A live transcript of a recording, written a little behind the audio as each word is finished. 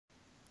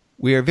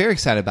We are very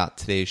excited about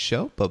today's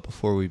show, but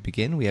before we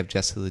begin, we have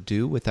Jessie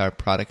Ledoux with our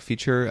product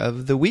feature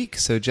of the week.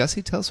 So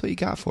Jessie, tell us what you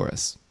got for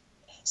us.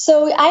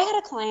 So I had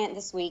a client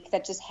this week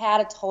that just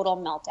had a total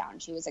meltdown.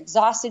 She was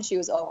exhausted, she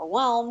was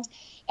overwhelmed,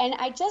 and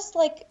I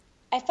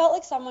felt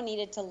like someone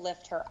needed to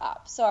lift her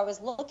up. So I was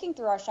looking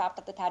through our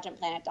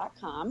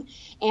shop.thepageantplanet.com,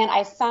 and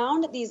I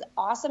found these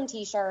awesome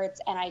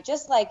t-shirts, and I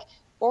just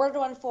ordered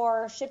one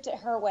for her, shipped it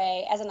her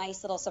way as a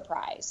nice little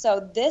surprise.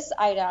 So this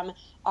item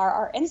are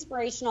our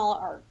inspirational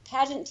or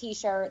pageant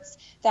t-shirts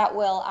that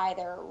will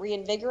either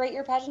reinvigorate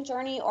your pageant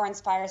journey or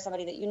inspire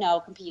somebody that you know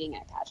competing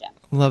in a pageant.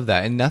 Love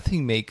that. And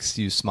nothing makes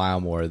you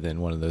smile more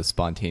than one of those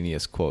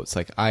spontaneous quotes.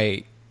 Like,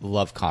 I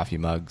love coffee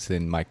mugs,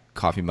 and my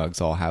coffee mugs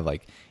all have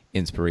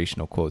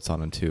inspirational quotes on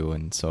them too.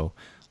 And so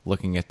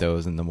looking at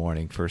those in the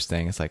morning first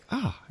thing, it's like,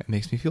 it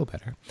makes me feel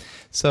better.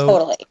 So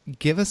totally.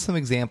 Give us some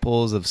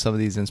examples of some of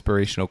these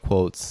inspirational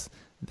quotes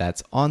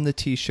that's on the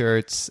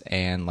t-shirts,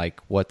 and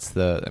what's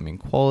the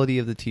quality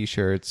of the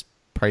t-shirts,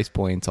 price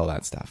points, all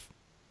that stuff.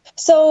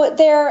 So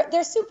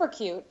they're super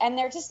cute, and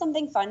they're just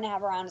something fun to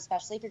have around,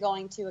 especially if you're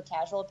going to a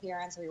casual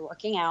appearance or you're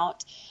working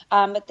out.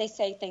 But they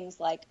say things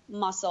like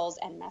muscles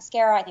and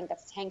mascara. I think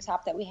that's a tank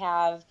top that we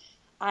have.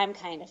 I'm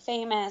kind of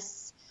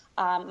famous.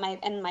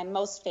 My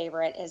most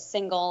favorite is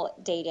single,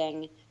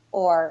 dating,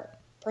 or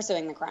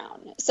pursuing the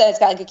crown. So it's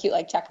got a cute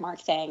check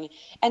mark thing.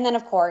 And then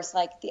of course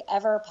the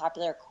ever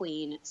popular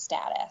queen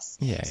status.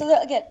 Yeah.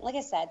 So again, like I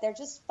said, they're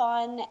just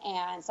fun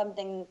and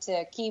something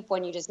to keep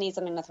when you just need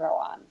something to throw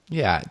on.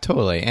 Yeah,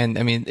 totally. And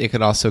it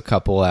could also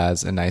couple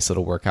as a nice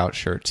little workout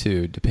shirt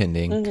too,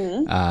 depending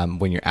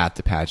when you're at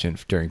the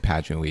pageant during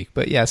pageant week.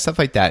 But yeah, stuff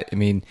like that.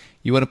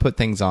 You want to put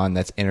things on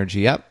that's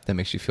energy up, that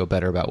makes you feel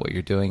better about what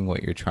you're doing,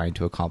 what you're trying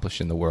to accomplish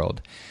in the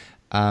world.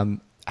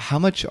 How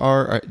much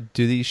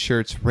do these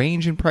shirts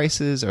range in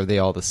prices? Are they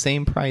all the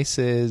same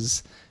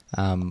prices?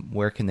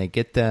 Where can they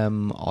get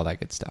them? All that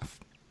good stuff.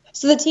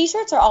 So the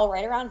t-shirts are all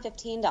right around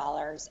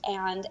 $15,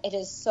 and it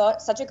is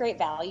such a great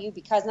value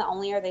because not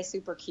only are they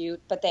super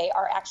cute, but they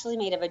are actually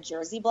made of a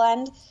jersey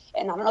blend.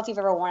 And I don't know if you've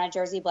ever worn a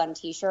jersey blend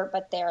t-shirt,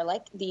 but they're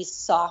the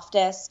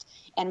softest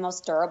and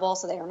most durable.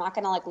 So they're not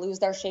going to lose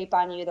their shape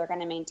on you. They're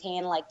going to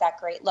maintain that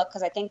great look,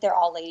 because I think they're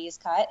all ladies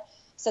cut.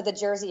 So the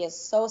jersey is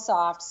so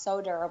soft, so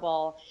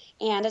durable.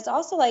 And it's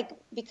also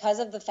because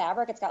of the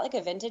fabric, it's got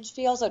a vintage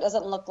feel. So it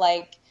doesn't look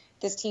like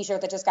this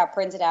t-shirt that just got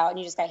printed out and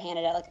you just got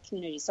handed at a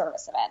community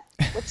service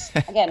event,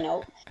 which again,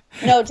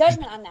 no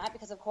judgment on that,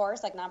 because of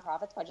course,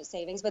 nonprofits, budget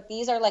savings, but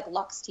these are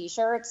luxe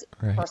t-shirts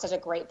for such a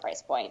great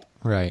price point.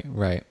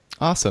 Right.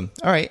 Awesome.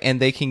 All right.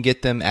 And they can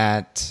get them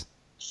at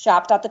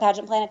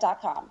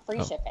shop.thepageantplanet.com.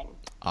 Free shipping.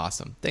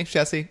 Awesome. Thanks,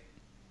 Jessie.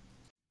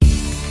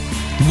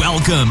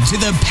 Welcome to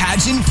the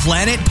Pageant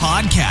Planet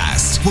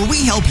Podcast, where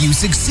we help you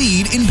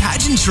succeed in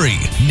pageantry.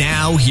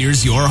 Now,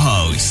 here's your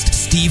host,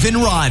 Stephen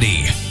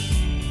Roddy.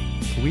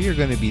 We are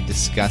going to be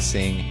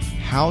discussing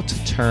how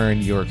to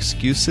turn your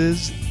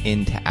excuses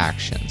into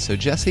action. So,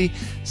 Jessie,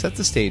 set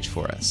the stage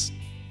for us.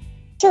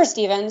 Sure,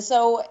 Stephen.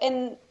 So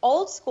in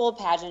old school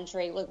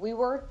pageantry, we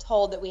were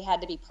told that we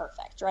had to be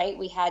perfect, right?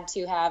 We had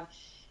to have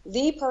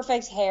the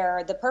perfect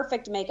hair, the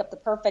perfect makeup, the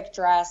perfect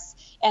dress.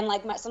 And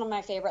some of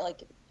my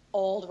favorite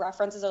old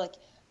references are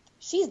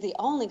she's the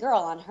only girl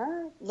on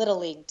her little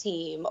league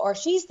team, or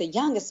she's the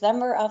youngest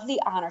member of the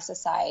honor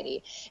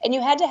society. And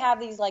you had to have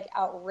these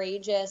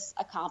outrageous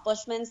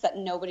accomplishments that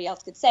nobody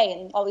else could say.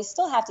 And while we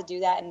still have to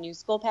do that in new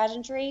school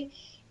pageantry,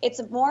 it's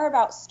more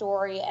about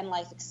story and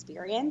life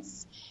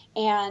experience.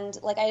 And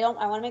I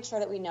want to make sure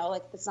that we know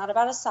it's not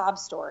about a sob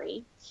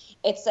story.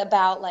 It's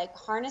about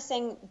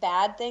harnessing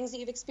bad things that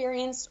you've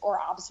experienced or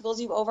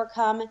obstacles you've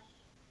overcome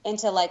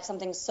into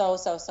something so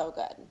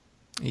good.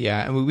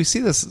 Yeah, and we see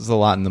this a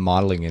lot in the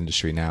modeling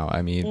industry now.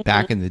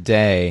 Back in the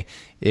day,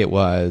 it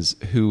was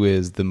who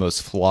is the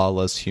most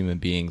flawless human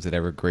beings that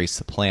ever graced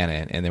the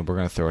planet, and then we're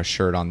going to throw a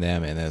shirt on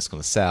them, and then it's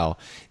going to sell.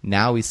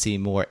 Now we see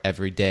more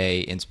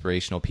everyday,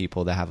 inspirational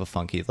people that have a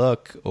funky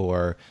look,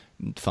 or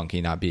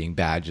funky not being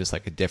bad, just a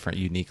different,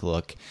 unique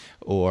look,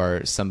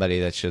 or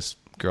somebody that's just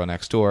girl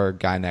next door,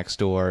 guy next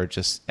door,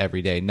 just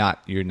everyday.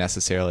 Not you're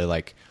necessarily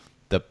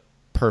the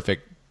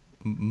perfect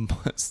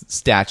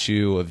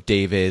statue of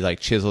David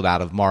chiseled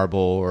out of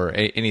marble or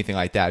anything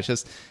like that. It's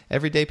just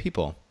everyday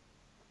people.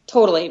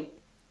 Totally.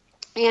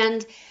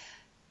 And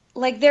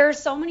there are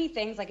so many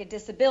things a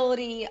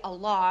disability, a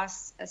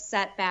loss, a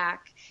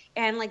setback,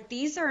 and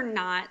these do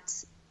not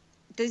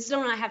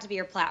have to be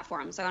your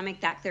platform. So I want to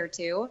make that clear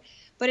too.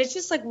 But it's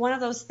just one of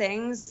those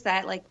things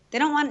that you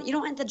don't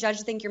want the judge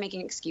to think you're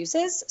making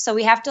excuses. So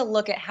we have to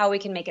look at how we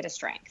can make it a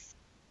strength.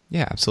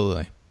 Yeah,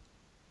 absolutely.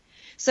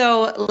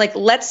 So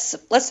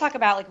let's talk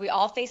about we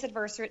all face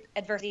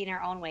adversity in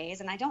our own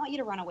ways, and I don't want you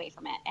to run away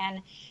from it.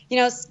 And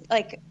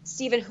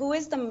Stephen, who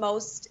is the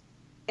most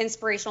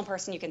inspirational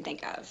person you can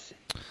think of?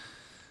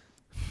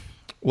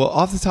 Well,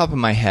 off the top of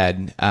my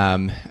head,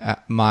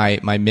 my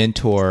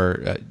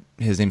mentor,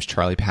 his name's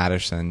Charlie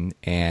Patterson,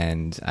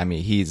 and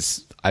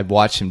I've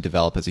watched him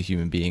develop as a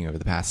human being over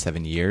the past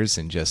 7 years,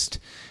 and just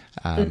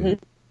pretty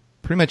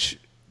much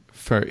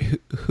for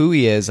who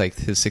he is, like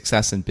his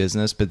success in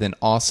business, but then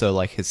also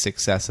like his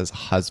success as a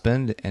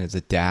husband and as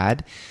a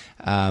dad.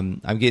 I'm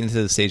getting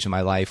to the stage in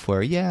my life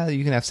where, yeah,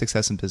 you can have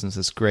success in business.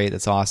 That's great.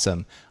 That's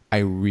awesome. I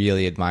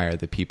really admire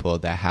the people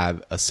that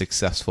have a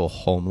successful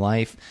home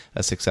life,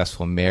 a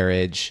successful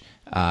marriage,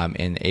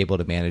 and able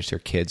to manage their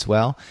kids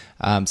well.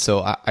 So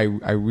I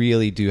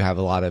really do have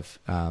a lot of,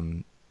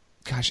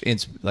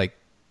 it's like,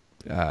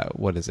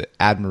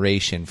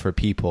 admiration for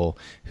people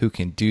who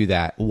can do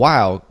that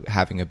while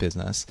having a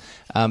business.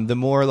 The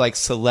more like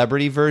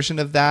celebrity version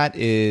of that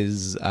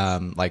is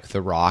like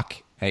The Rock.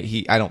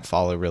 I don't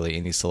follow really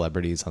any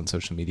celebrities on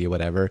social media,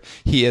 whatever.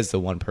 He is the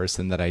one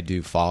person that I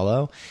do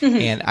follow.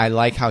 And I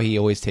like how he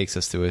always takes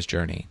us through his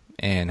journey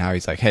and how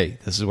he's like, hey,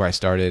 this is where I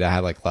started. I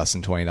had like less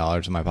than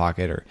 $20 in my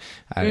pocket, or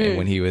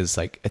when he was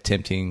like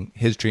attempting,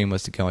 his dream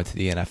was to go into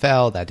the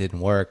NFL. That didn't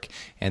work.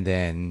 And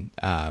then,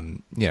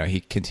 he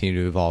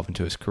continued to evolve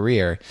into his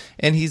career,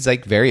 and he's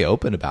like very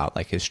open about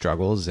like his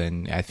struggles.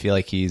 And I feel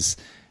like he's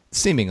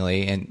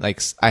seemingly, and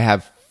like I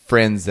have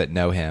friends that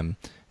know him,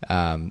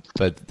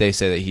 but they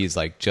say that he's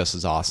like just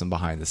as awesome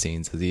behind the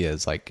scenes as he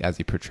is, like as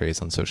he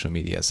portrays on social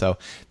media. So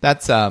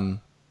that's,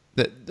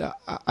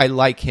 I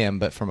like him,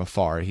 but from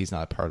afar. He's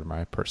not a part of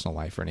my personal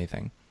life or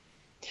anything.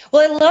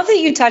 Well, I love that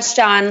you touched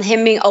on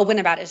him being open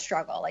about his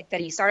struggle, like that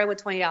he started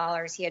with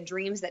 $20. He had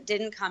dreams that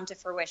didn't come to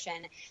fruition.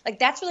 Like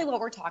that's really what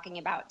we're talking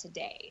about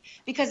today.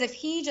 Because if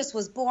he just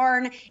was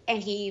born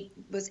and he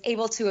was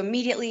able to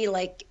immediately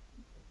like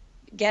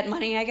get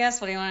money, I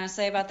guess. What do you want to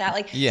say about that?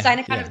 Like sign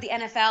a contract with the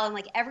NFL and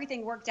like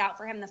everything worked out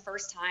for him the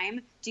first time.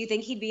 Do you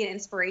think he'd be an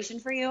inspiration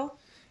for you?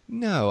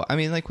 No, I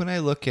mean, like when I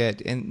look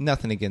at, and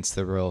nothing against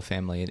the royal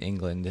family in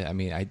England, I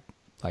mean, I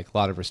like a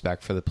lot of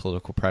respect for the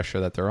political pressure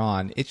that they're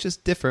on. It's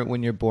just different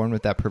when you're born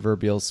with that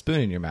proverbial spoon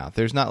in your mouth.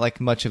 There's not like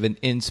much of an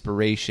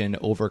inspiration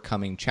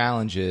overcoming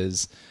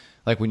challenges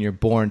like when you're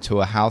born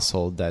to a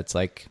household that's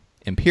like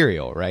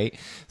imperial, right?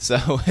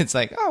 So it's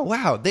like, oh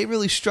wow, they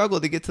really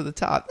struggled to get to the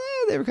top.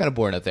 They were kind of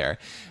born up there.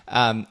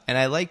 And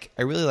I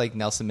really like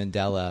Nelson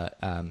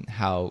Mandela,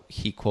 how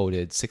he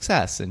quoted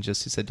success and he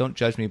said, don't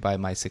judge me by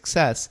my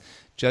success,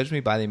 judge me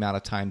by the amount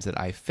of times that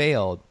I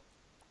failed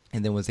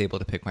and then was able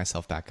to pick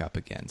myself back up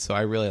again. So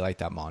I really like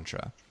that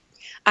mantra.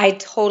 I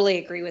totally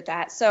agree with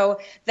that. So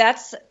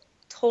that's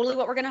totally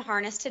what we're going to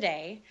harness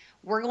today.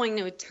 We're going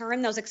to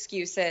turn those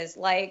excuses,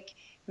 like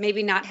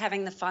maybe not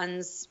having the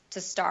funds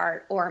to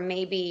start, or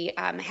maybe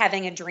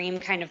having a dream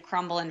kind of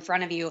crumble in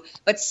front of you,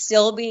 but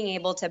still being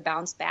able to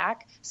bounce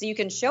back. So you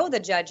can show the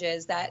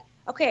judges that,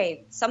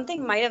 okay,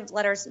 something might have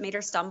made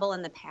her stumble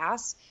in the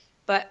past,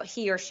 but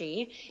he or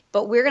she,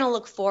 but we're going to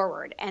look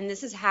forward. And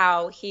this is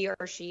how he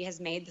or she has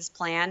made this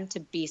plan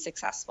to be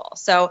successful.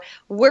 So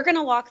we're going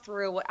to walk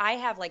through what I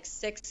have like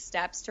 6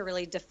 steps to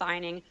really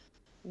defining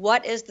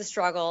what is the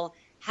struggle,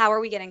 how are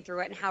we getting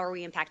through it, and how are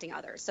we impacting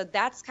others. So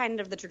that's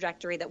kind of the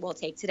trajectory that we'll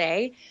take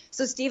today.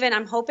 So Stephen,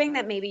 I'm hoping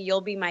that maybe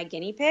you'll be my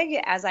guinea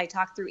pig as I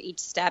talk through each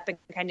step and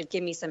kind of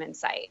give me some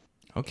insight.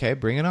 Okay,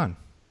 bring it on.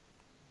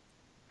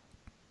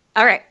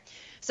 All right.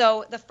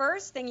 So the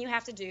first thing you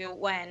have to do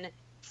when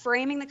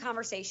framing the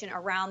conversation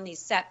around these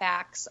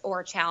setbacks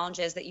or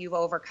challenges that you've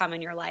overcome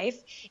in your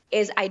life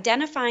is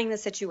identifying the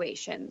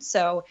situation.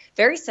 So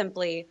very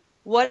simply,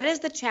 what is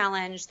the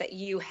challenge that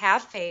you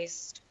have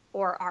faced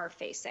or are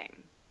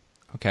facing?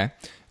 Okay.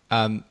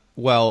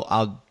 Well,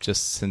 I'll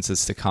just, since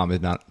it's the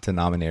common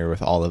denominator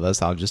with all of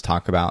us, I'll just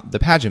talk about the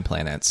Pageant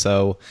Planet.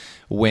 So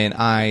when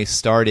I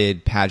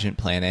started Pageant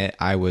Planet,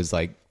 I was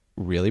like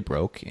really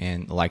broke,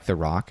 and like The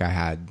Rock,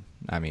 I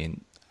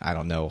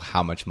don't know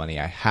how much money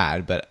I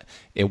had, but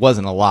it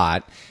wasn't a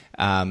lot.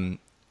 And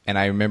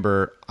I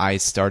remember I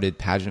started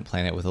Pageant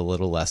Planet with a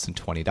little less than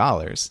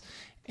 $20.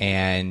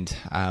 And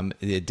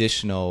the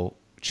additional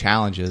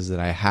challenges that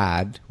I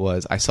had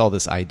was I saw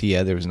this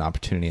idea. There was an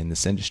opportunity in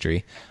this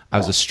industry. I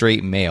was a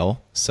straight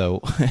male,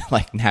 so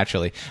like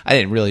naturally, I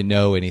didn't really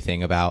know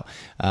anything about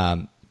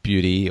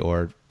beauty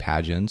or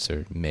pageants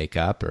or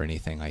makeup or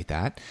anything like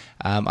that.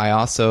 I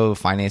also,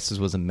 finances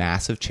was a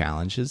massive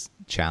challenge.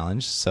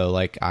 So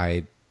like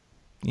I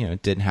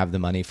didn't have the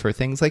money for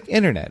things like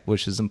internet,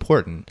 which is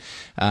important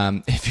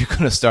if you're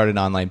going to start an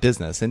online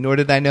business. And nor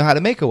did I know how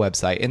to make a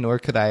website, and nor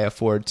could I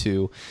afford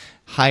to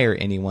hire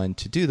anyone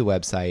to do the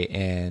website.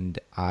 And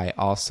I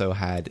also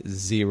had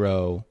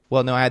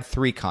I had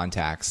 3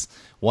 contacts.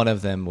 One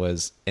of them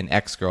was an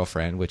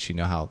ex-girlfriend, which you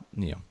know how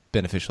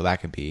beneficial that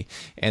could be,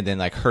 and then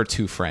like her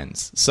 2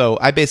 friends. So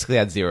I basically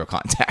had 0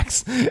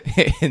 contacts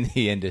in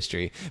the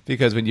industry,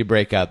 because when you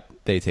break up,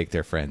 they take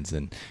their friends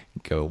and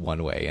go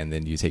one way, and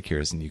then you take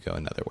yours and you go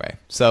another way.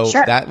 So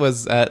sure. That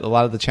was a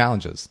lot of the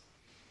challenges.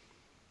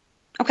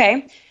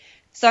 Okay.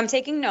 So I'm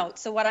taking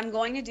notes. So what I'm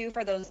going to do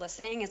for those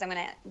listening is I'm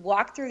going to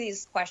walk through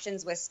these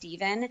questions with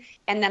Stephen,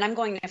 and then I'm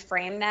going to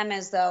frame them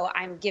as though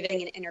I'm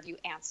giving an interview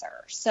answer.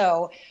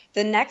 So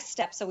the next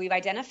step, so we've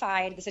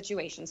identified the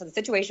situation. So the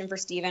situation for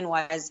Stephen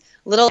was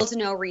little to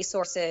no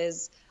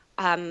resources,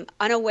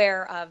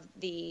 unaware of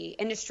the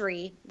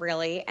industry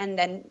really, and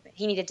then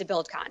he needed to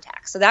build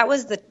contacts. So that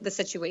was the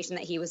situation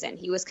that he was in.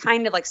 He was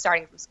kind of like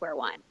starting from square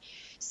one.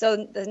 So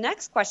the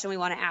next question we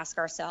want to ask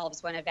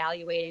ourselves when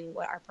evaluating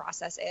what our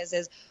process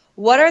is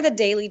what are the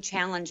daily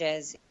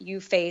challenges you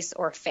face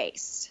or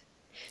faced?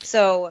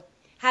 So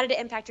how did it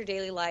impact your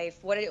daily life?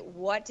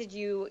 What did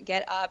you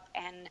get up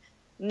and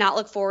not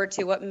look forward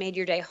to? What made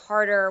your day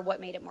harder? What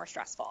made it more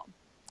stressful?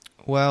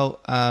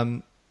 Well,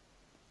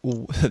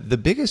 the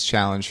biggest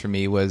challenge for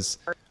me was,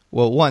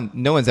 well, one,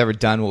 no one's ever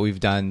done what we've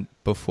done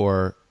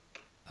before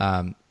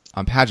on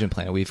Pageant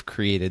Planet. We've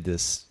created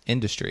this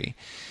industry.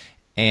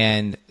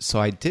 And so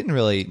I didn't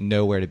really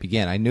know where to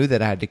begin. I knew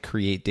that I had to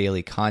create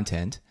daily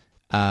content.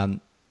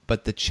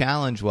 But the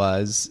challenge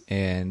was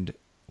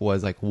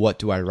like, what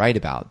do I write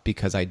about?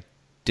 Because I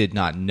did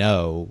not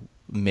know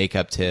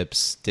makeup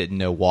tips, didn't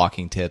know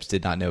walking tips,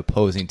 did not know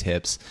posing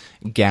tips,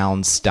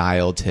 gown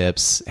style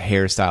tips,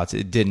 hairstyles.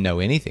 It didn't know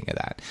anything of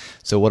that.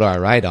 So what do I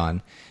write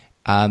on?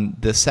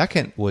 The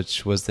second,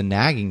 which was the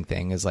nagging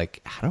thing, is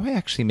like, how do I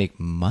actually make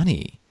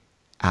money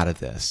out of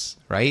this,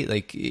 right?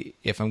 Like,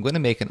 if I'm going to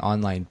make an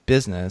online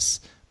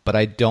business, but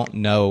I don't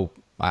know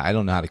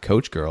how to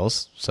coach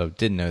girls, so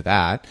didn't know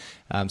that.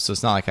 So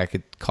it's not like I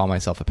could call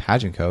myself a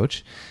pageant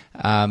coach.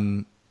 How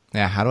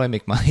do I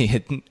make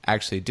money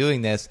actually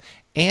doing this?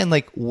 And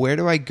like, where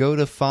do I go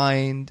to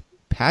find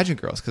pageant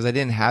girls? Because I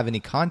didn't have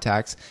any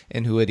contacts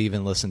and who would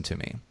even listen to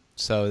me.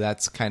 So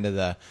that's kind of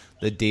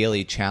the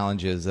daily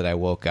challenges that I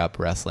woke up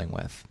wrestling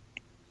with.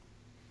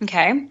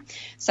 Okay.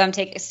 So I'm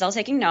still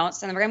taking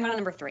notes, and then we're going to go to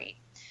number 3.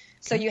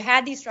 So you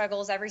had these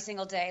struggles every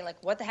single day.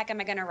 Like, what the heck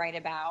am I going to write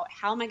about?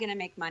 How am I going to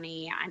make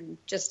money? I'm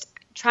just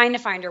trying to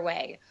find your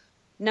way.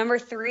 Number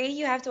 3,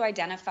 you have to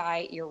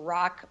identify your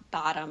rock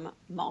bottom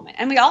moment.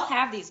 And we all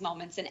have these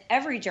moments in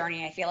every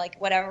journey, I feel like,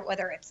 whether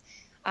it's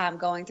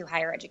going through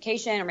higher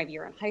education, or maybe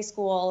you're in high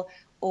school,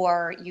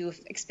 or you've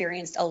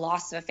experienced a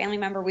loss of a family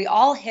member. We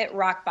all hit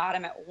rock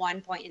bottom at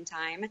one point in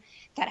time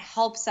that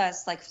helps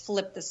us like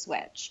flip the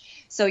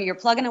switch. So you're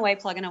plugging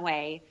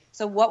away.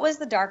 So what was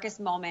the darkest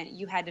moment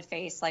you had to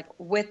face, like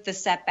with the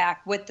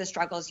setback, with the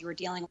struggles you were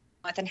dealing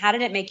with, and how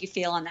did it make you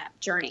feel on that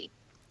journey?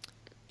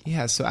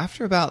 Yeah, so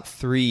after about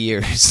 3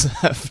 years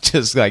of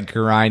just like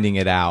grinding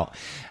it out,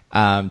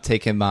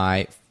 taking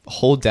my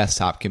whole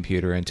desktop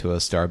computer into a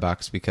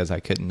Starbucks because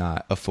I could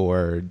not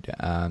afford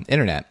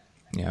internet,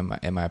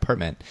 in my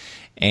apartment,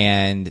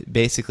 and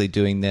basically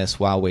doing this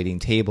while waiting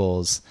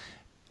tables,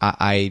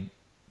 I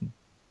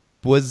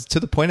was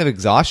to the point of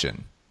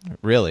exhaustion,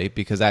 really,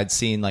 because I'd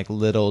seen like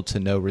little to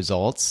no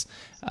results.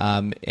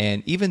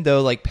 And even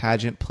though like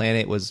Pageant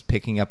Planet was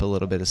picking up a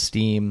little bit of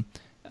steam,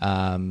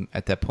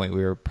 at that point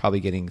we were probably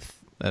getting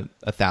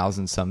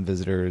 1,000 some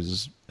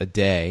visitors a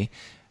day,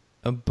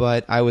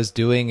 but I was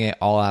doing it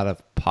all out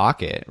of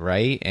pocket,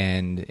 right?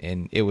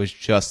 And it was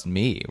just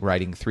me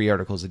writing 3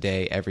 articles a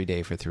day every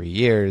day for 3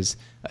 years,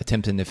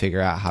 attempting to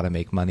figure out how to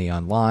make money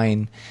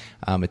online,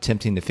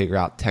 attempting to figure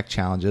out tech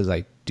challenges.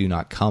 I do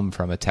not come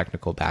from a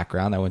technical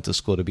background. I went to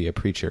school to be a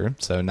preacher,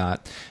 so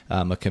not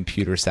a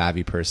computer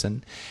savvy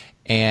person.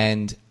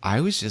 And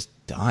I was just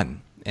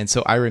done. And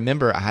so I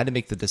remember I had to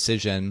make the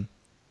decision,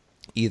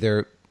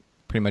 either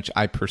pretty much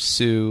I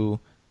pursue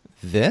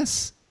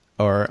this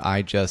or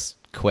I just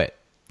quit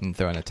and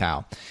throw in a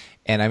towel.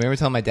 And I remember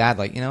telling my dad,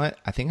 like, you know what,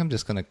 I think I'm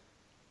just going to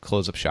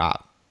close up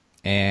shop.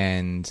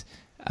 And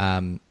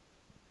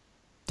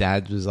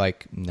Dad was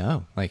like,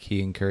 no, like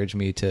he encouraged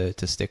me to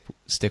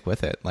stick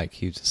with it. Like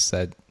he just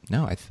said,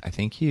 no, I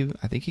think you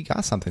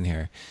got something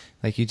here.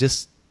 Like he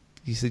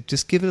said,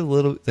 just give it a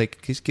little,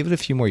 like just give it a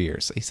few more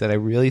years. He said, I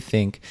really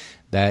think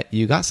that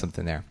you got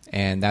something there.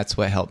 And that's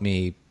what helped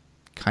me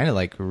kind of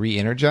like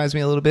re-energize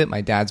me a little bit,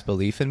 my dad's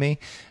belief in me,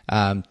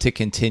 to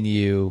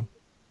continue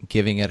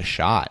giving it a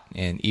shot.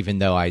 And even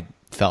though I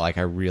felt like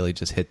I really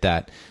just hit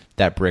that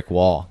brick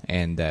wall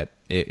and that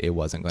it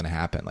wasn't going to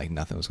happen, like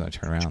nothing was going to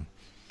turn around.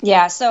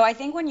 Yeah. So I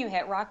think when you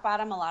hit rock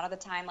bottom, a lot of the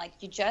time, like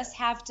you just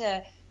have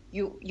to,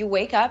 you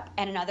wake up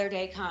and another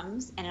day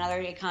comes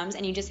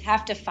and you just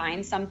have to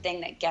find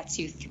something that gets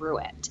you through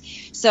it.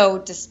 So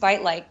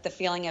despite like the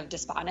feeling of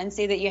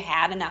despondency that you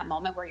had in that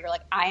moment where you're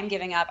like, I am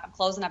giving up, I'm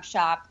closing up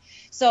shop.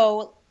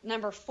 So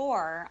number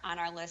 4 on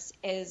our list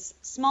is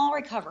small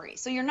recovery.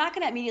 So you're not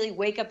going to immediately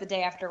wake up the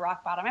day after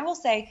rock bottom. I will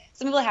say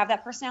some people have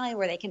that personality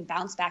where they can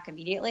bounce back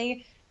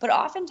immediately, but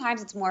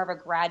oftentimes it's more of a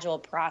gradual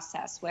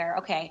process where,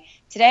 okay,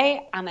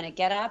 today I'm going to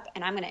get up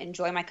and I'm going to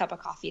enjoy my cup of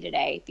coffee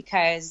today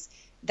because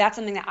that's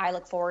something that I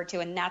look forward to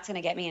and that's going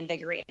to get me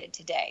invigorated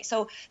today.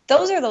 So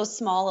those are those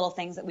small little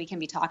things that we can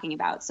be talking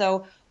about.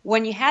 So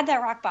when you had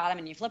that rock bottom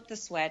and you flipped the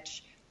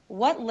switch,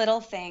 what little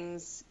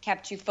things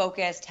kept you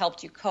focused,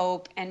 helped you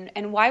cope,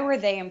 and why were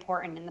they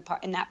important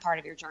in that part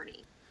of your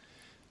journey?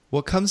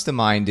 What comes to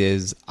mind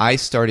is I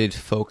started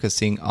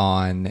focusing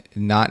on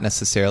not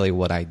necessarily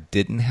what I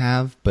didn't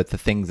have, but the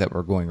things that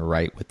were going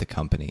right with the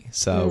company.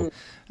 So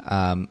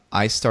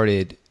I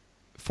started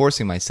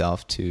forcing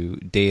myself to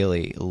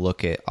daily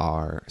look at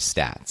our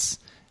stats.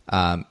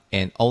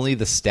 and only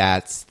the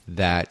stats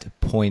that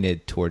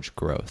pointed towards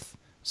growth.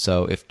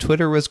 So if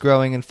Twitter was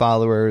growing in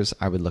followers,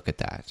 I would look at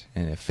that.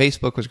 And if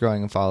Facebook was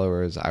growing in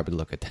followers, I would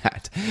look at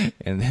that.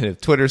 And then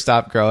if Twitter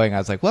stopped growing, I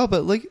was like, well,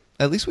 but like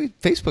at least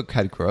Facebook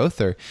had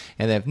growth. And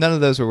then if none of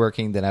those were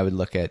working, then I would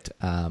look at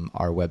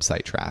our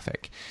website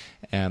traffic.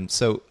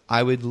 So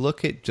I would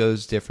look at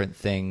those different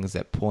things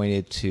that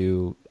pointed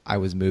to I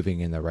was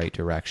moving in the right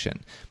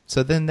direction.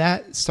 So then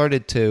that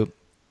started to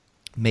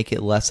make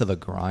it less of a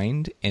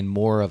grind and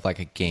more of like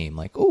a game.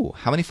 Like, oh,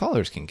 how many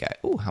followers can I get?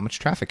 Oh, how much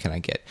traffic can I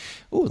get?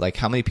 Oh, like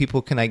how many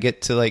people can I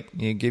get to like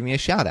give me a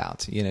shout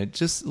out?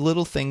 Just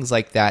little things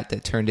like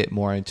that turned it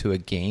more into a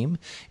game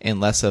and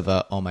less of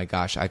a, oh my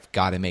gosh, I've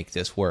got to make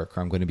this work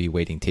or I'm going to be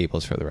waiting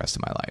tables for the rest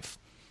of my life.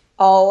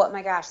 Oh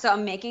my gosh. So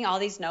I'm making all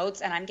these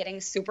notes and I'm getting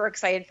super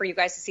excited for you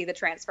guys to see the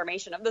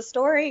transformation of the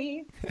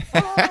story.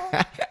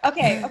 Oh.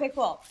 Okay,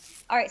 cool.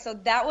 All right, so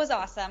that was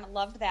awesome.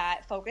 Loved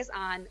that. Focus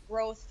on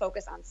growth,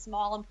 focus on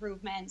small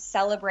improvements,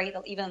 celebrate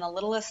even the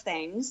littlest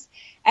things.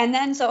 And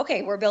then,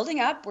 we're building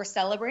up, we're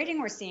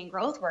celebrating, we're seeing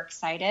growth, we're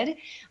excited.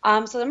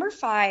 So number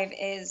 5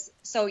 is,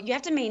 so you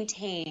have to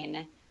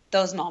maintain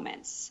those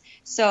moments.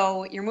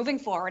 So you're moving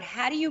forward.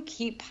 How do you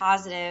keep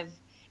positive?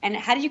 And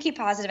how do you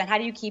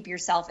keep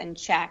yourself in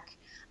check?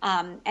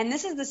 And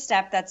this is the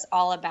step that's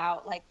all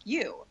about like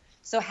you.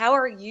 So how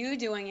are you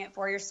doing it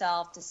for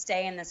yourself to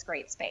stay in this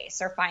great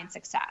space or find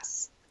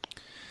success?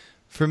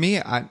 For me,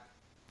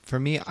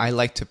 I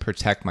like to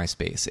protect my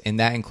space, and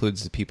that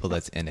includes the people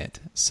that's in it.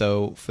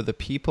 So for the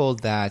people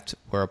that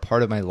were a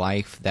part of my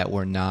life that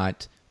were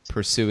not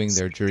pursuing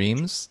their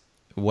dreams,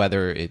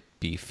 whether it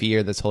be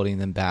fear that's holding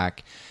them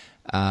back,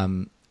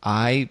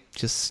 I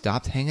just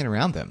stopped hanging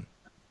around them.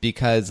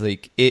 Because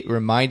like it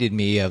reminded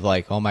me of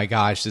like, oh my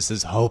gosh, this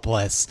is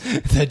hopeless.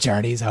 The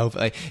journey's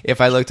hopeless. Like, if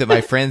I looked at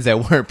my friends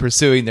that weren't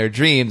pursuing their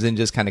dreams and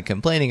just kind of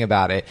complaining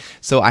about it,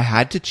 so I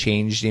had to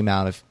change I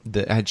had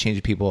to change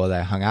the people that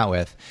I hung out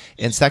with.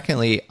 And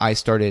secondly, I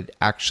started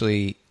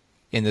actually,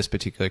 in this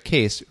particular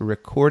case,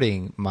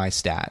 recording my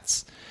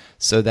stats,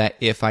 so that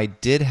if I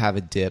did have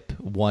a dip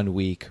one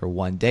week or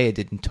one day, it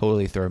didn't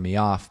totally throw me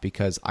off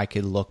because I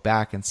could look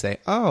back and say,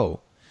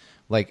 oh,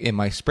 like in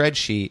my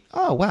spreadsheet,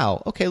 oh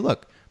wow, okay,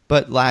 look.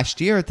 But last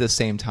year at the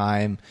same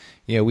time,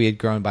 we had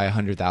grown by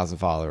 100,000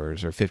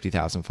 followers or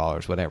 50,000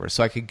 followers, whatever.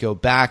 So I could go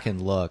back and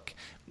look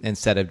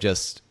instead of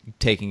just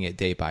taking it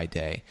day by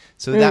day.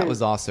 So that was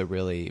also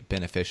really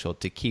beneficial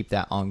to keep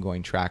that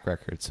ongoing track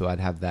record. So I'd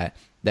have that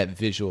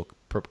visual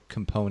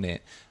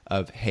component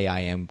of, hey, I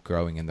am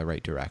growing in the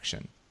right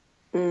direction.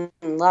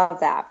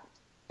 Love that.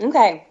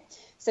 Okay.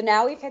 So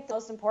now we've hit the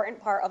most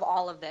important part of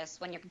all of this.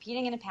 When you're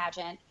competing in a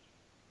pageant,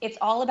 it's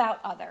all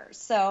about others.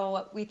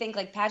 So we think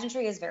like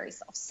pageantry is very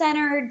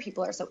self-centered.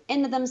 People are so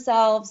into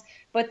themselves,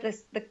 but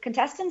the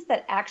contestants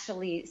that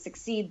actually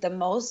succeed the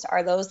most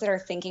are those that are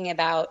thinking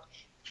about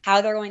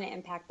how they're going to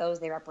impact those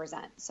they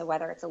represent. So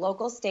whether it's a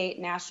local, state,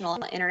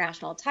 national,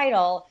 international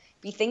title,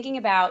 be thinking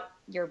about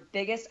your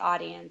biggest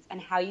audience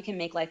and how you can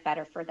make life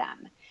better for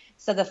them.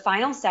 So the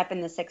final step in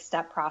the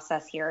 6-step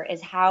process here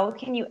is how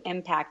can you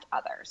impact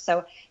others?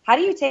 So how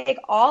do you take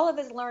all of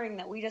this learning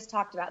that we just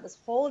talked about, this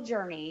whole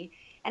journey,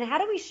 and how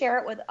do we share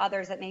it with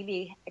others that may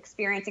be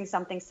experiencing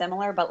something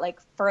similar, but like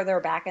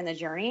further back in the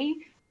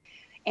journey?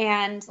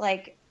 And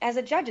like, as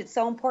a judge, it's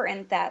so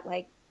important that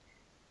like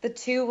the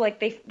two, like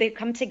they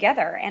come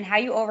together, and how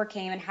you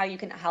overcame and how you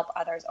can help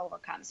others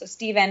overcome. So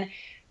Stephen,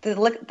 the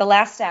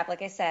last step,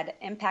 like I said,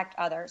 impact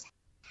others.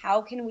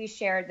 How can we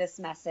share this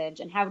message,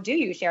 and how do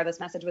you share this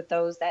message with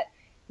those that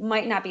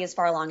might not be as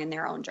far along in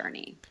their own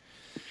journey?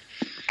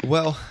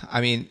 Well,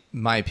 I mean,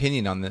 my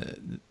opinion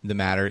on the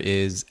matter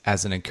is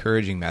as an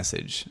encouraging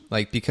message,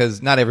 like,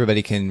 because not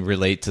everybody can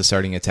relate to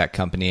starting a tech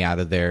company out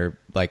of their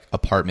like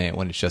apartment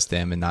when it's just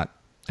them, and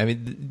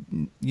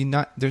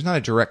there's not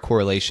a direct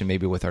correlation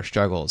maybe with our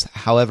struggles.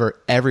 However,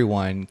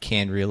 everyone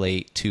can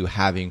relate to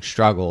having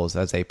struggles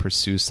as they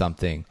pursue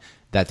something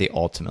that they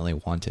ultimately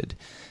wanted.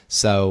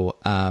 So,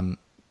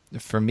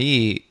 for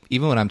me,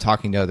 even when I'm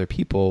talking to other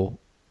people,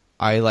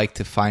 I like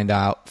to find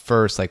out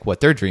first like what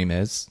their dream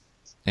is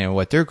and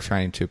what they're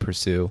trying to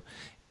pursue,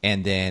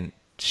 and then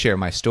share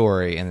my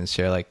story, and then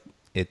share like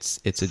it's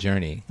a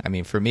journey. I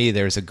mean, for me,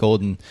 there's a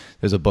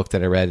book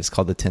that I read. It's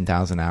called the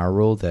 10,000 Hour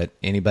Rule, that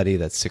anybody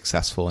that's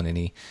successful in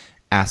any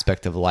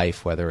aspect of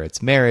life, whether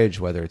it's marriage,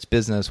 whether it's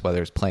business,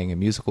 whether it's playing a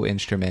musical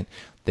instrument,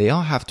 they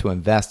all have to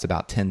invest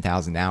about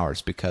 10,000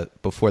 hours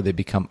before they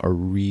become a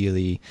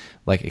really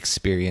like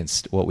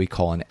experienced, what we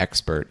call an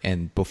expert,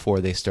 and before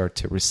they start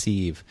to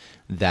receive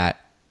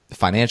that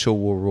financial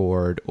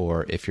reward,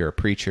 or if you're a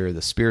preacher, the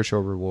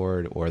spiritual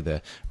reward, or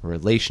the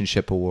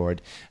relationship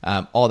award,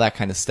 all that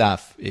kind of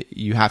stuff.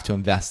 You have to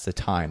invest the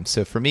time.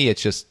 So for me,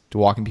 it's just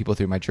walking people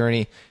through my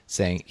journey,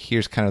 saying,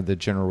 here's kind of the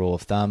general rule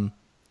of thumb,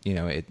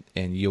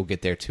 and you'll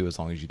get there too, as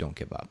long as you don't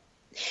give up.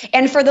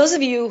 And for those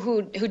of you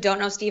who don't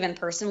know Stephen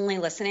personally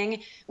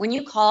listening, when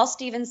you call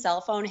Stephen's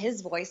cell phone,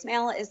 his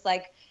voicemail is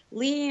like,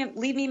 leave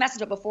me a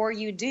message, but before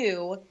you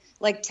do,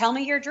 Like, tell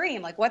me your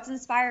dream. Like, what's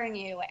inspiring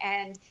you?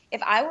 And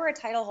if I were a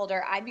title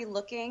holder, I'd be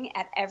looking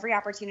at every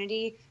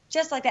opportunity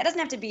just like that. It doesn't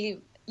have to be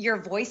your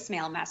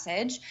voicemail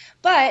message,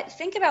 but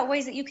think about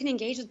ways that you can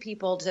engage with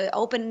people to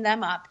open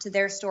them up to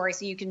their story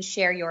so you can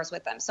share yours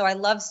with them. So I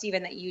love,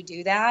 Stephen, that you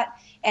do that.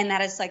 And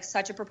that is like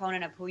such a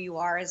proponent of who you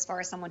are as far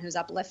as someone who's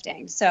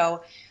uplifting.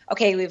 So,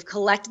 okay, we've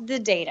collected the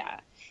data.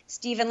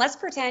 Stephen, let's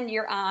pretend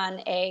you're on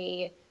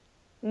a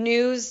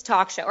news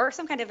talk show or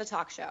some kind of a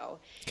talk show.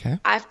 Okay.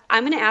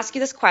 I'm going to ask you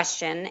this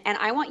question, and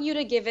I want you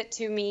to give it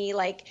to me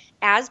like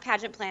as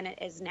Pageant Planet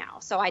is now.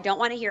 So I don't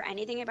want to hear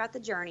anything about the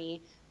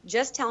journey.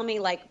 Just tell me,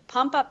 like,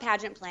 pump up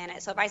Pageant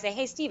Planet. So if I say,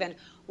 hey, Stephen,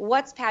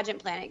 what's Pageant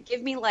Planet?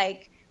 Give me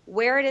like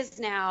where it is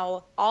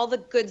now, all the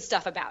good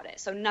stuff about it.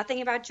 So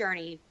nothing about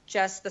journey,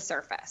 just the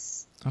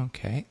surface.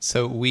 Okay.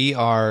 So we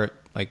are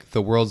like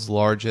the world's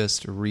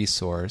largest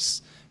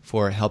resource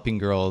for helping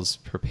girls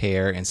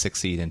prepare and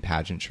succeed in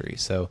pageantry.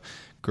 So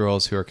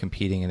girls who are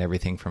competing in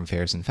everything from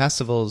fairs and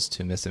festivals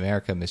to Miss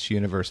America, Miss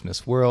Universe,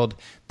 Miss World,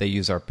 they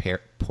use our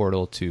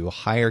portal to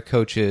hire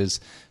coaches,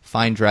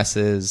 find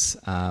dresses,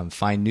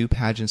 find new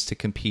pageants to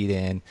compete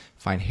in,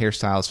 find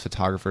hairstylists,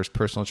 photographers,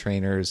 personal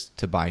trainers,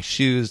 to buy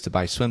shoes, to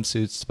buy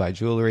swimsuits, to buy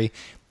jewelry.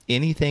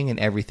 Anything and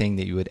everything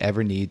that you would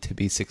ever need to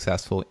be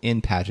successful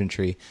in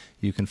pageantry,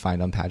 you can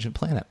find on Pageant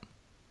Planet.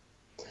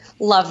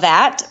 Love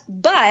that.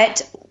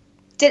 But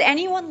did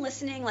anyone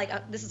listening,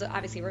 this is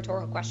obviously a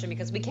rhetorical question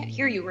because we can't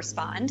hear you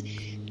respond,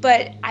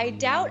 but I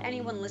doubt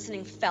anyone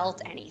listening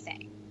felt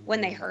anything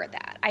when they heard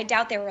that. I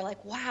doubt they were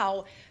like,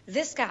 wow,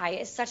 this guy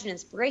is such an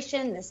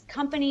inspiration. This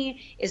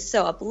company is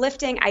so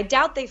uplifting. I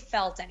doubt they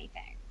felt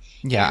anything.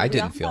 Yeah, I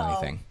didn't feel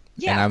anything.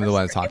 Yeah, and I'm the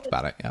one that talked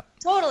about it. Yeah.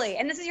 Totally.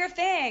 And this is your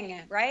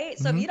thing, right?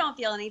 So if you don't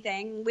feel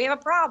anything, we have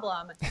a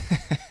problem.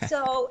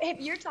 So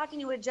if you're talking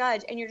to a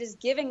judge and you're just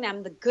giving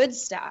them the good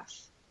stuff,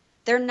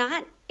 they're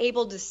not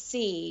able to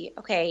see,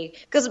 okay,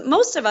 because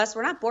most of us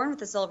were not born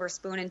with a silver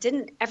spoon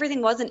and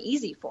everything wasn't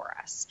easy for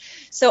us.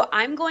 So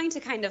I'm going to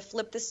kind of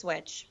flip the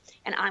switch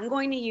and I'm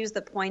going to use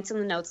the points in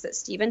the notes that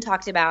Stephen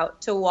talked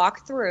about to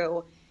walk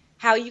through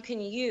how you can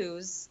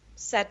use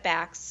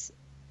setbacks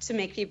to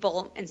make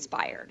people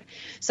inspired.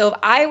 So if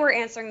I were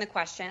answering the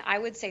question, I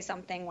would say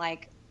something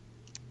like,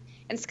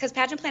 and it's because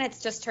Pageant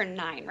Planet's just turned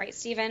 9, right,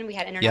 Stephen? We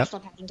had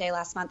International Pageant Day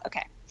last month.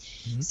 Okay.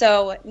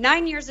 So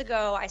 9 years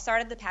ago, I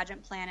started the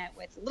Pageant Planet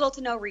with little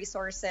to no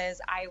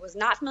resources. I was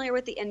not familiar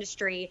with the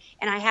industry,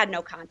 and I had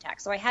no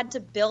contacts. So I had to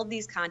build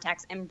these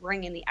contacts and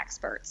bring in the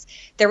experts.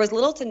 There was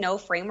little to no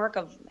framework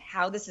of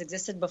how this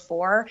existed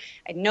before.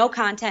 I had no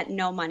content,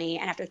 no money.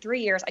 And after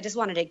 3 years, I just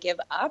wanted to give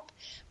up.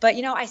 But,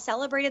 I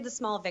celebrated the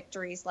small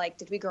victories, like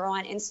did we grow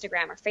on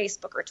Instagram or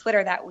Facebook or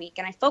Twitter that week?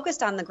 And I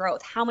focused on the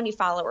growth, how many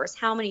followers,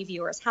 how many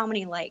viewers, how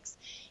many likes.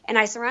 And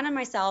I surrounded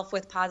myself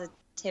with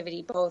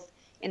positivity, both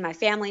in my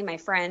family, my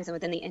friends, and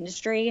within the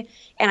industry.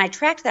 And I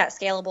tracked that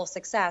scalable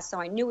success,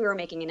 so I knew we were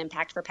making an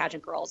impact for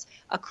pageant girls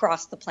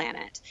across the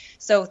planet.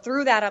 So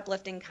through that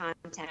uplifting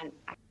content,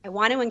 I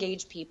want to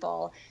engage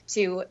people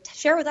to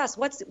share with us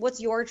what's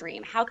your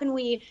dream? How can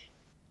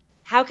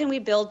we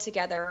build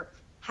together?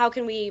 How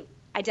can we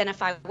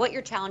identify what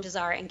your challenges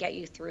are and get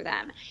you through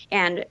them?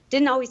 And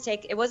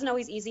it wasn't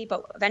always easy,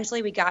 but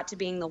eventually we got to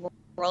being the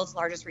world's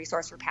largest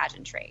resource for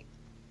pageantry.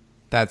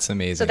 That's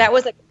amazing. So that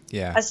was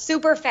a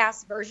super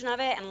fast version of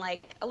it and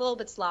like a little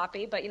bit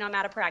sloppy, but I'm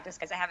out of practice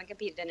because I haven't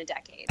competed in a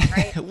decade,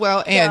 right?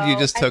 Well, and you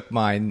just took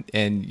mine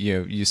and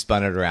you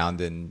spun it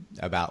around in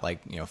about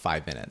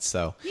 5 minutes.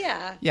 So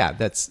yeah,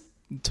 that's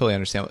totally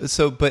understandable.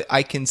 So, but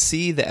I can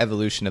see the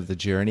evolution of the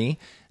journey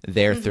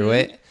there through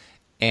it.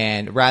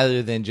 And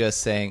rather than just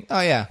saying, oh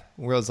yeah,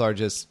 world's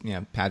largest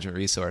pageant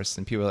resource,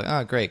 and people are like,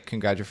 oh great,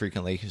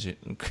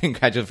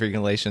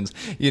 congratulations.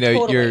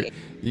 Totally.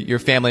 Your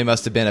family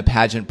must have been a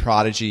pageant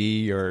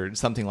prodigy or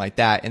something like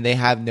that, and they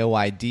have no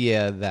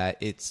idea that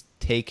it's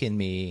taken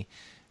me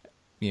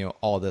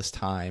all this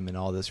time and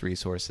all this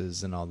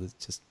resources and all this,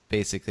 just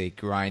basically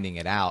grinding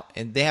it out,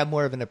 and they have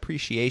more of an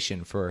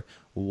appreciation for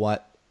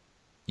what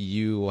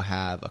you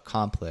have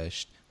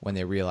accomplished when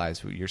they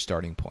realize your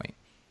starting point.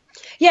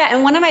 Yeah,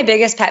 and one of my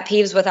biggest pet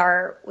peeves with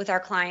our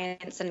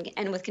clients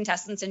and with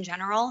contestants in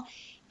general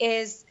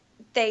is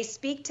they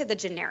speak to the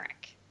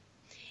generic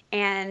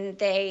and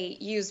they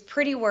use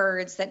pretty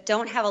words that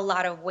don't have a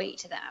lot of weight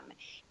to them.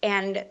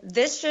 And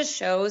this just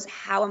shows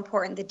how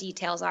important the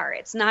details are.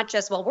 It's not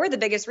just, well, we're the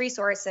biggest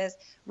resource.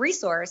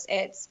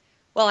 It's,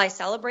 well, I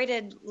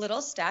celebrated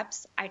little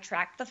steps. I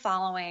tracked the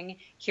following.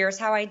 Here's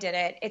how I did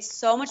it. It's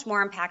so much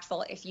more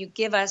impactful if you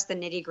give us the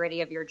nitty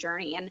gritty of your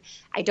journey. And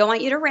I don't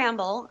want you to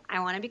ramble.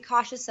 I want to be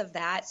cautious of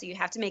that. So you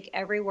have to make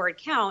every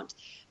word count,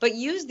 but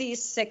use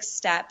these 6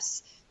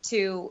 steps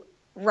to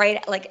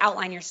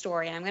outline your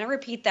story. And I'm going to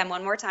repeat them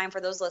one more time for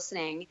those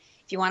listening.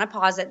 If you want to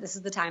pause it, this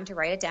is the time to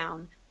write it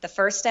down. The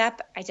first step,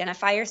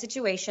 identify your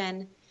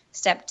situation.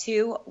 Step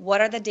 2,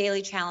 what are the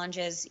daily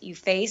challenges you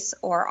face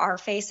or are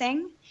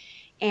facing?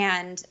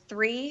 And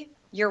 3,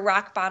 your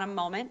rock bottom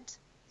moment.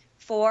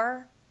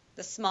 4,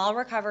 the small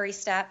recovery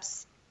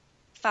steps.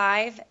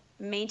 5,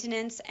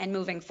 maintenance and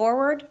moving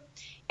forward.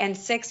 and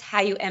 6,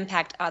 how you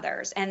impact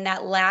others. And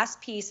that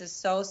last piece is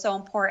so, so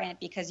important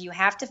because you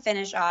have to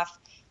finish off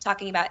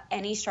talking about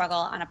any struggle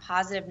on a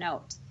positive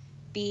note.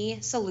 Be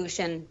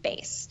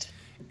solution-based.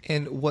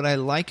 And what I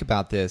like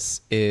about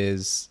this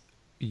is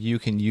you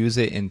can use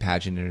it in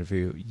pageant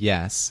interview,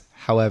 yes.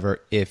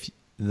 However, if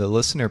the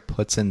listener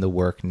puts in the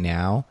work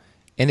now,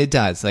 and it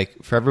does,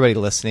 like for everybody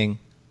listening,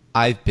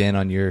 I've been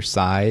on your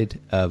side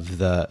of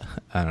the,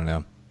 I don't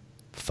know,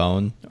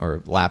 phone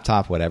or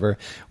laptop, whatever,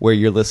 where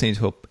you're listening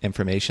to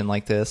information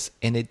like this,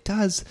 and it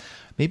does,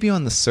 maybe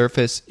on the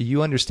surface,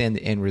 you understand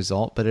the end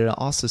result, but it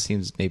also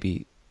seems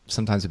maybe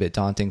sometimes a bit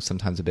daunting,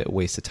 sometimes a bit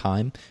waste of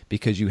time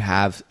because you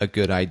have a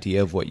good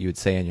idea of what you would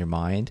say in your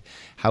mind.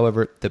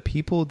 However, the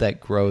people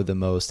that grow the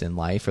most in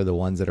life are the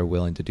ones that are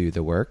willing to do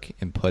the work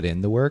and put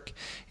in the work.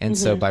 And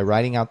so by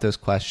writing out those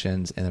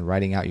questions and then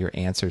writing out your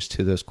answers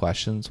to those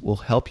questions will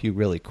help you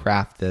really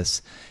craft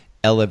this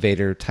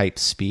elevator type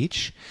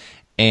speech.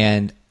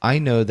 And I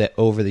know that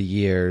over the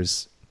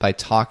years, by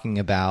talking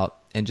about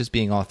and just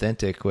being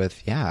authentic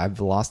with,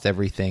 I've lost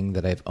everything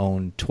that I've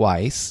owned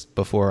twice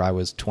before I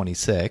was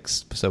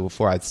 26. So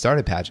before I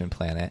started Pageant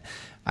Planet,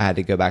 I had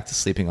to go back to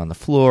sleeping on the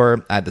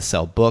floor. I had to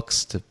sell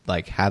books to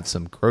like have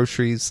some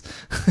groceries.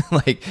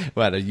 Like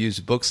we had a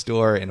used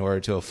bookstore in order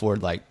to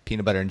afford like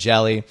peanut butter and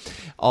jelly,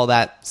 all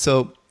that.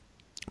 So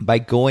by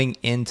going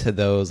into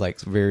those like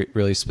very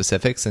really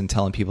specifics and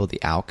telling people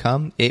the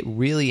outcome, it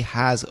really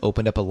has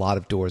opened up a lot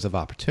of doors of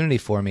opportunity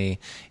for me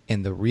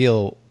in the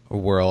real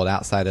world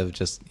outside of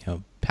just,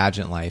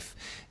 pageant life,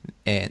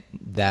 and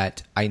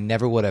that I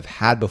never would have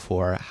had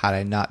before had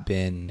I not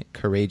been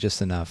courageous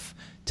enough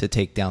to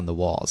take down the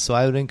walls. So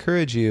I would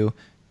encourage you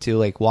to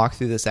like walk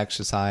through this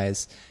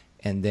exercise,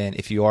 and then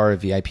if you are a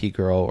VIP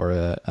girl or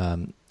a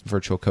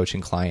virtual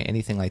coaching client,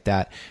 anything like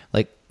that,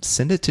 like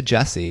send it to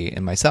Jesse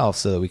and myself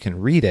so that we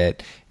can read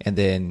it and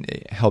then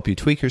help you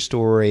tweak your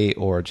story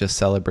or just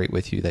celebrate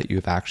with you that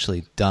you've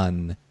actually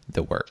done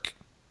the work.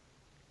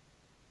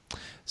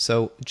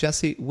 So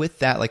Jesse, with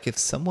that, like if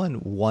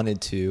someone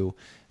wanted to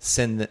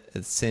send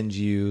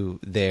you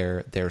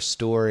their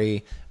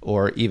story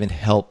or even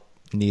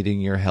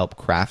needing your help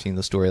crafting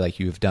the story like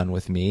you've done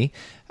with me,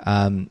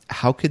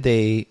 how could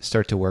they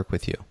start to work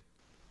with you?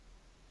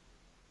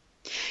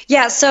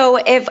 Yeah, so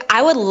if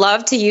I would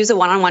love to use a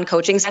one-on-one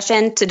coaching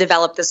session to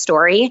develop the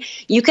story,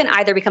 you can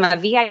either become a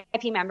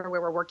VIP member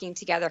where we're working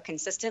together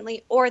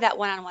consistently or that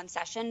one-on-one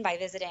session by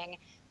visiting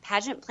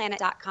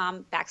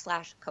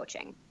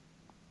pageantplanet.com/coaching.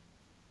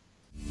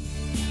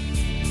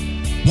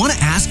 Want to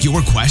ask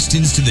your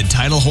questions to the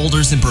title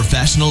holders and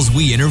professionals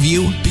we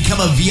interview?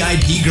 Become a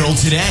VIP girl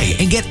today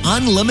and get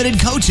unlimited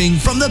coaching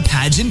from the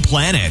Pageant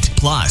Planet.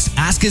 Plus,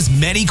 ask as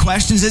many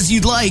questions as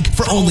you'd like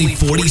for only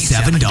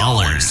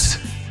 $47.